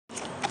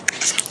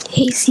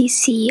Hey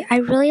Cece, I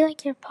really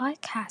like your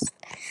podcast.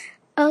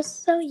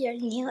 Also, your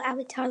new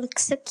avatar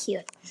looks so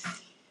cute.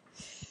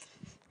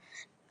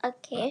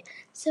 Okay,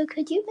 so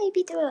could you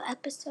maybe do an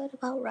episode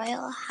about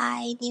Royal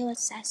High new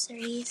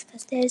accessories?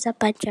 Because there's a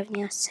bunch of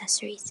new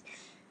accessories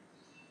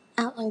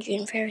out on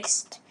June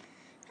 1st.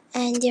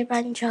 And they're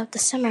bunch of the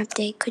summer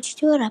update. Could you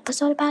do an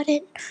episode about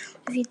it?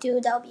 If you do,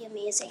 that'll be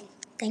amazing.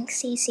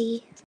 Thanks,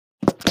 Cece.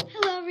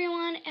 Hello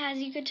everyone, as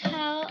you could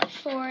tell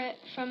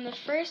from the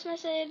first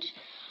message,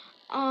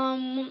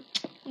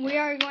 we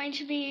are going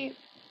to be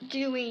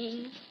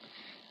doing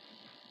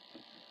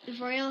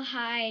Royal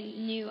High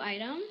new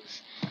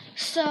items.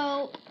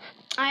 So,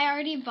 I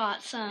already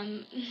bought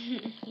some,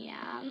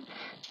 yeah.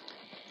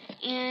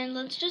 And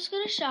let's just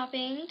go to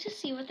shopping to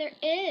see what there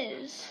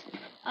is,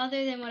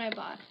 other than what I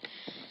bought.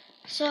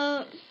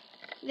 So,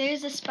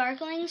 there's a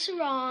sparkling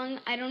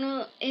sarong. I don't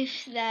know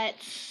if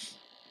that's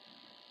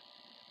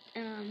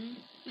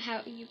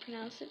how you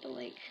pronounce it, but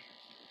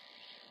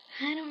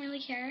I don't really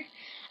care.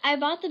 I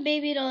bought the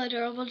Baby Doll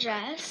Adorable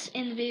dress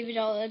and the Baby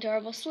Doll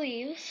Adorable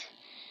sleeves.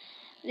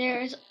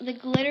 There's the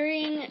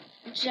glittering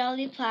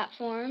jelly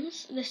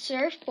platforms, the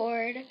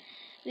surfboard,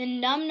 the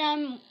Num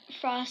Num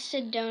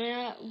Frosted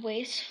Donut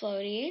waist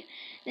floaty,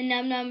 the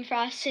Num Num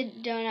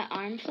Frosted Donut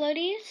arm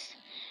floaties,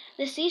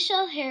 the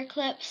seashell hair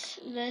clips,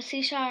 the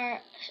Sea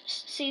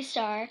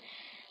Star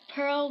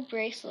pearl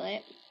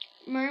bracelet,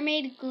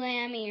 mermaid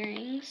glam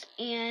earrings,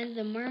 and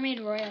the mermaid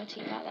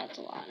royalty. Wow, that's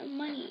a lot of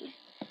money.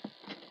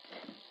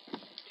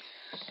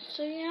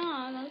 So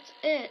yeah, that's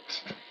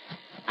it.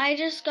 I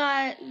just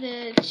got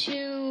the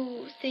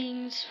two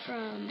things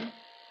from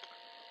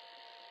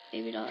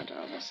Baby Doll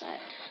Adorable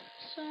set.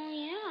 So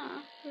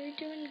yeah, we're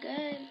doing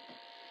good.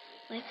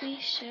 Like we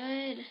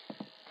should.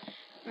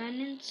 Run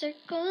in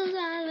circles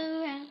all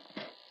around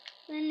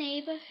the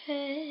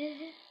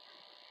neighborhood.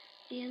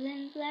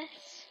 Feeling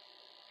blessed.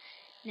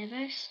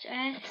 Never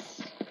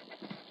stressed.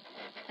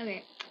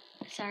 Okay,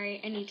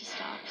 sorry, I need to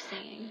stop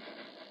singing.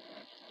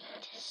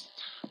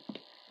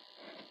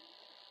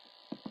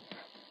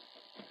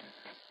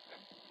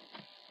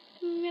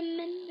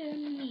 Remember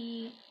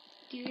me.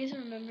 Do you guys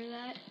remember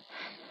that?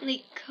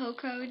 Like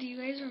Coco, do you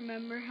guys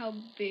remember how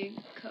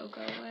big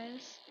Coco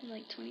was in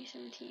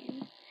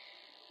 2017?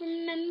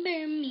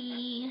 Remember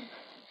me.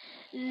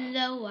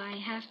 Though I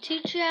have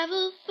to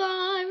travel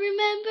far,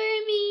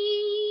 remember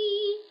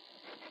me.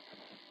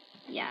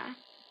 Yeah.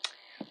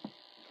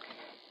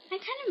 I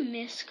kind of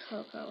miss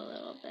Coco a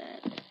little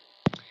bit.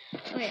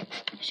 Okay,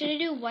 should I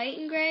do white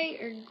and gray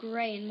or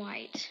gray and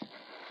white? I'm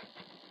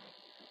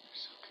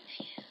so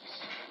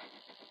confused.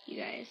 You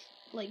guys,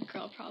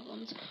 girl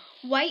problems.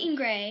 White and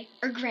gray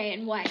or gray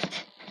and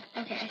white?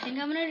 Okay, I think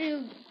I'm going to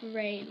do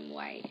gray and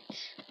white.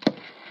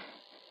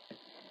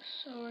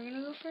 So we're going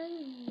to go for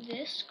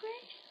this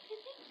gray, I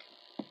think?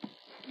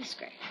 This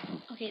gray.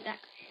 Okay, that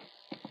gray.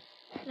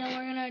 Then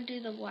we're going to do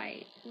the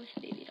white with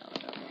Baby Doll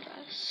Adorable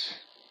dress.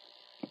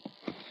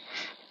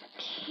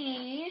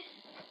 Okay.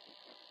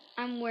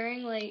 I'm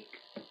wearing,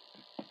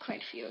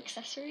 quite a few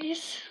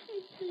accessories.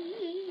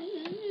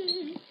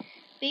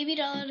 Baby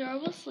Doll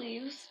Adorable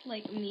sleeves,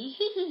 like me.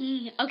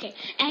 Okay,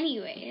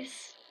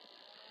 anyways.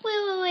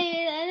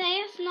 Wait,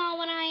 that's not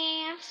what I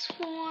asked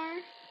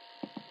for.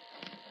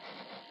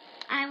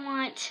 I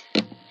want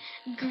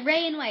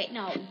gray and white,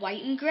 not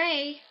white and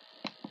gray.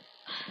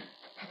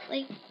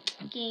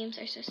 Games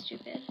are so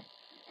stupid.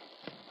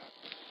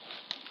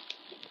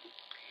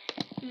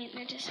 I mean,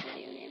 they're just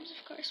video games,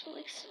 of course,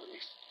 but, so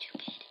they're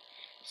stupid.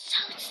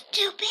 So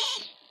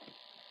stupid!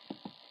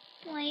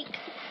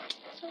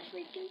 So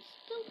freaking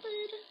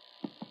stupid.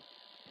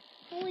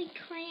 Holy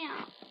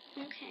crap.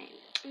 Okay.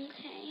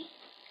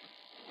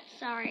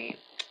 Sorry.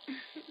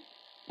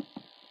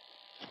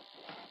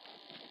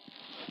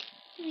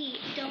 Wait,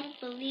 don't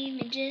believe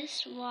me,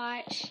 just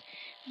watch.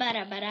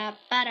 Bada bop.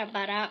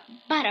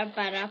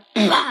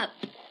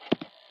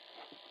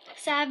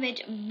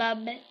 Savage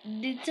bub.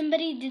 Did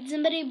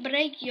somebody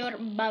break your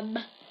bub?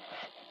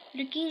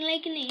 Looking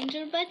like an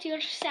angel, but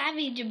you're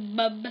savage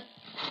bub.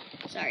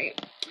 Sorry.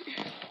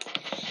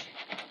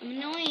 I'm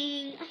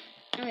annoying.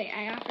 Okay,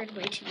 I offered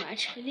way too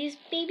much for these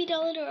Baby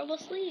Doll Adorable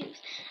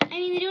sleeves. I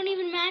mean, they don't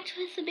even match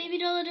with the Baby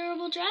Doll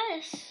Adorable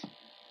dress.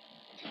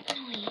 It's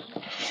annoying.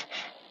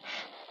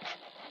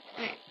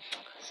 Alright,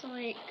 so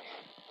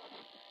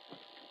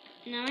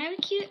now I have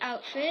a cute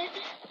outfit.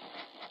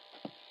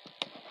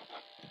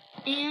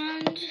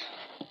 And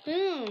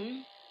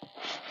boom.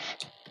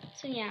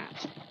 So yeah.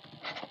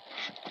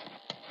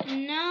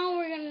 Now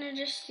we're gonna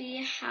just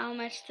see how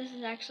much this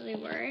is actually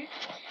worth.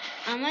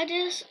 I'm gonna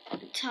just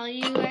tell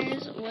you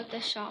guys what the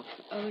shop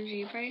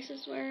OG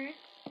prices were.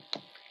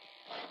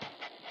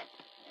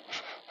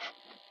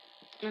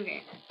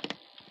 Okay.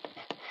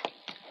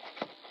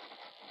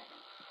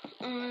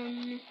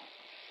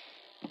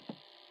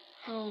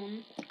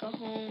 Home. Go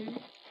home.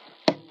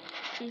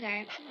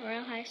 Okay.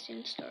 Royal High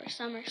Student Store.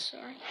 Summer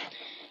Store.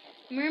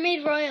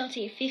 Mermaid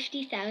Royalty,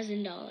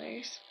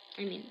 $50,000.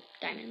 I mean,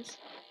 diamonds.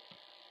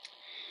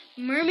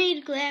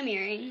 Mermaid Glam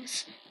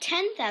Earrings,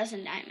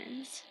 10,000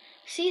 diamonds.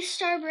 Sea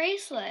Star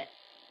bracelet.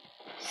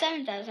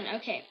 7,000.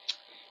 Okay.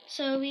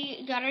 So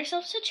we got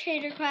ourselves a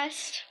trade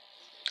request.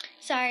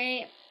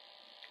 Sorry.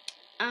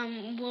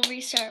 We'll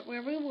restart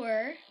where we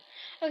were.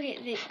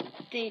 Okay,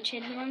 they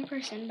traded the wrong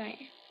person by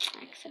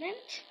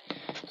accident.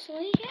 So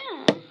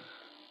yeah.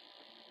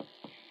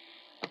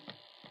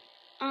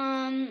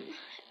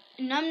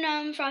 Num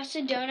Num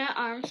Frosted Donut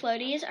Arm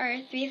Floaties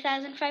are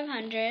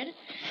 3,500.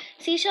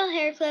 Seashell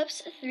Hair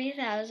Clips,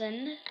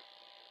 3,000.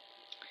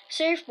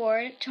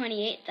 Surfboard,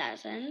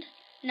 28,000.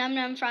 Num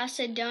Num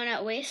Frosted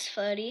Donut Waist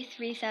Floaty,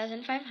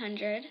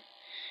 3,500.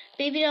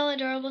 Baby Doll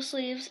Adorable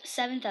Sleeves,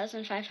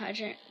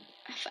 7,500.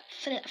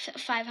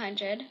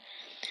 500.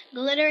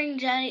 Glittering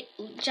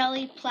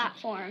Jelly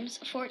Platforms,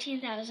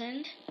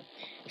 14,000.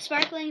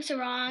 Sparkling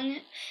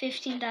Sarong,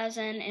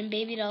 15,000. And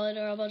Baby Doll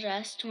Adorable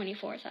Dress,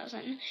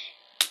 24,000.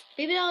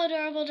 Baby Doll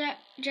Adorable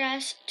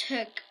Dress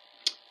took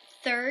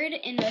third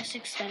in most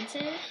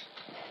expensive.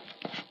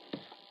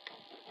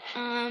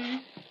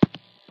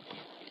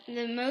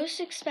 The most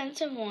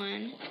expensive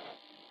one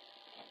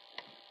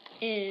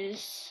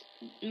is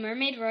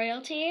Mermaid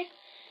Royalty,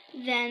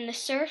 then the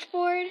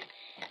Surfboard,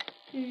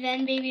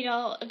 then Baby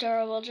Doll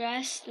Adorable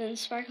Dress, then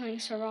Sparkling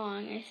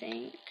Sarong, I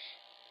think.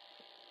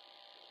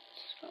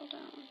 Scroll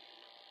down.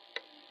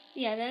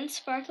 Yeah, then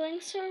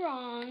Sparkling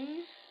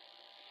Sarong,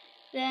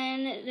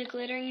 then the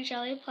Glittering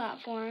Jelly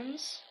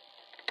Platforms,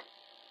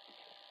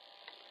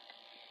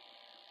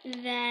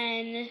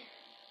 then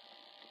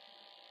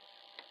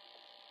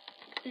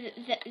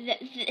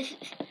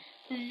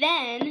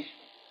then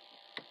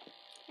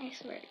I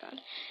swear to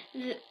God,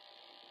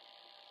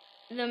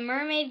 the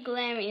Mermaid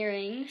Glam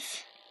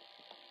Earrings,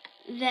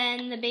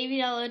 then the Baby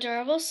Doll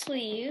Adorable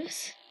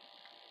Sleeves,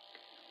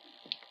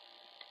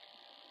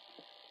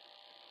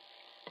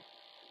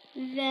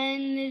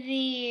 then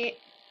the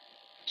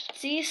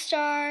Sea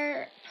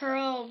Star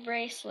Pearl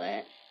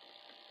Bracelet,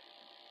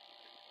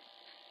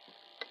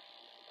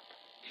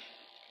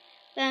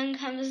 then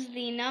comes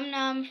the Num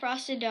Num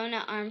Frosted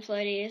Donut Arm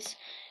Floaties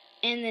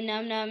and the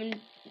Num Num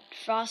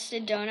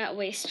Frosted Donut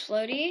Waist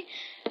Floaty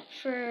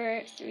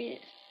for $3.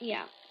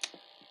 Yeah.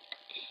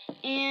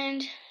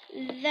 And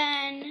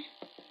then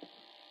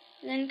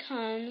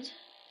comes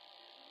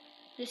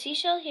the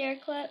Seashell Hair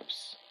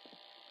Clips,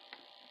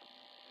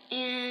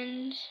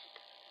 and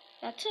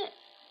that's it.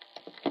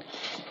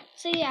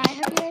 So yeah, I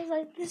hope you guys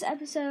liked this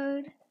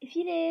episode. If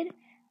you did,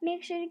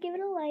 make sure to give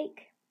it a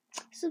like,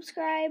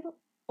 subscribe,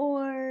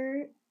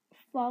 or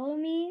follow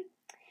me,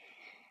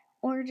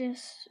 or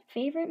just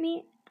favorite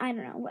me. I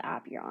don't know what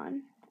app you're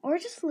on. Or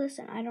just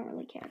listen. I don't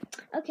really care.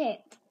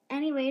 Okay.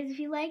 Anyways, if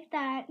you liked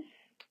that, I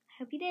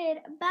hope you did.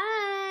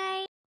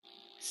 Bye!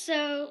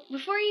 So,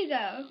 before you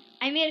go,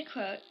 I made a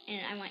quote,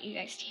 and I want you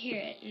guys to hear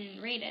it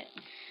and rate it.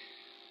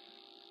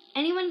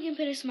 Anyone can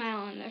put a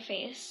smile on their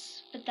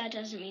face, but that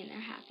doesn't mean they're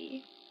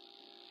happy.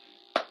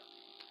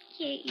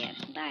 Okay, yeah,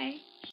 bye.